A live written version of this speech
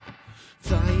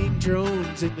Flying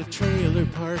drones in the trailer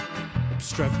park,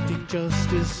 obstructing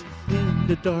justice in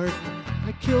the dark.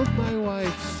 I killed my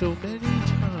wife so many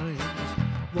times.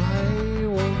 Why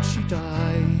won't she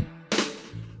die?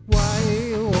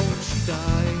 Why won't she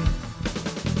die?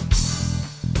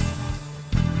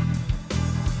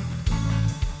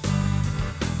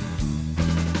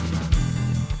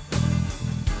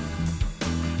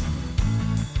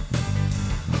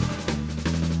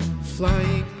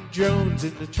 Flying drones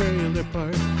in the trailer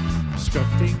park,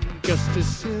 obstructing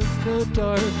justice in the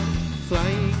dark.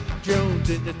 Flying drones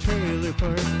in the trailer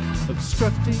park,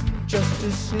 obstructing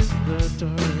justice in the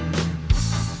dark.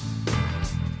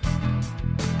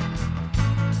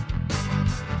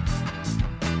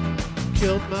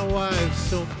 Killed my wife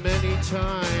so many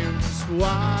times.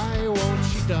 Why won't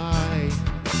she die?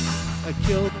 I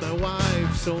killed my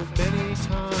wife so many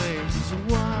times.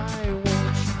 Why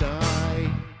won't she die?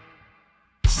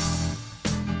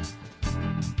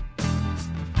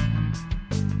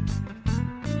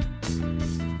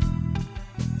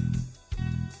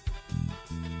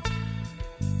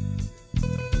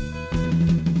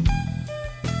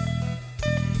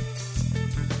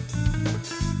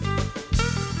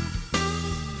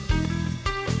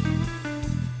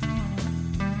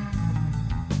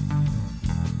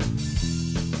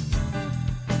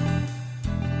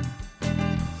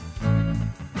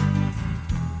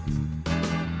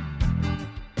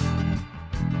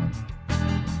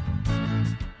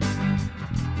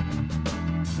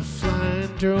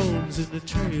 Drones in the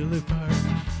trailer park,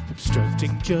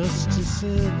 obstructing justice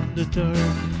in the dark.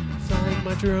 Flying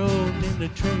my drone in the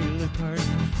trailer park,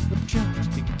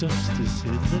 obstructing justice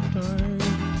in the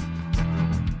dark.